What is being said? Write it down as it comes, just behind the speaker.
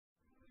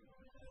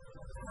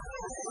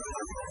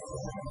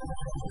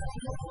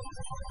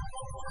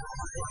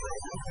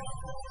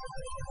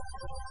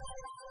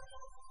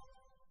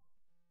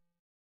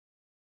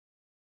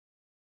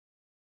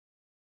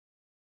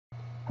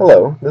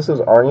Hello, this is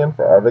Aryan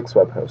for Arvixe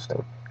Web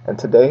Hosting, and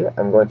today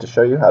I'm going to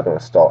show you how to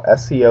install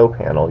Seo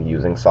Panel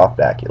using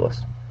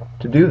Softaculous.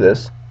 To do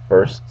this,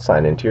 first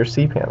sign into your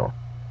cPanel.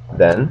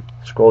 Then,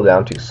 scroll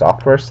down to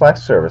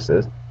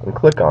Software/Services and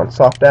click on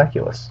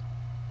Softaculous.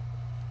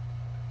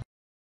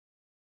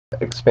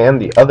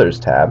 Expand the Others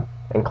tab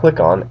and click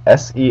on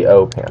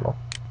Seo Panel.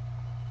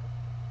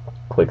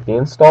 Click the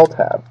Install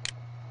tab.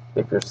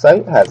 If your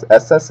site has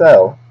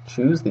SSL,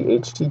 choose the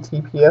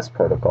HTTPS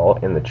protocol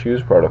in the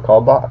Choose Protocol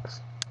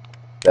box.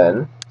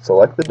 Then,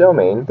 select the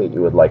domain that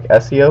you would like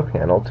Seo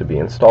Panel to be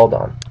installed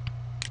on.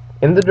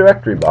 In the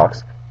directory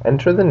box,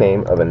 enter the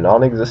name of a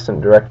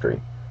non-existent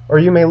directory, or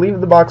you may leave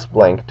the box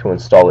blank to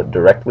install it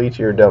directly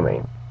to your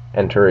domain.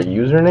 Enter a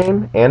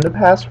username and a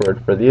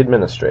password for the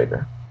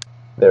administrator,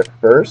 their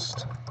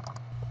first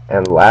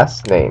and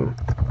last name,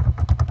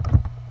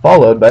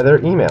 followed by their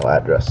email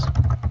address.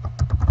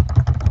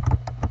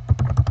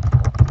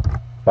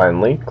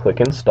 Finally, click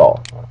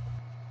Install.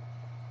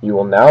 You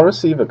will now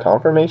receive a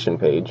confirmation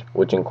page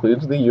which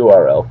includes the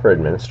URL for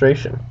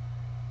administration.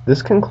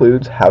 This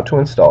concludes how to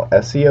install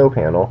Seo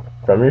Panel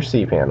from your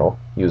cPanel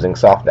using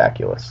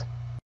Softaculous.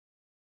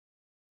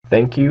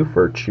 Thank you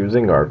for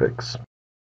choosing Arvixe.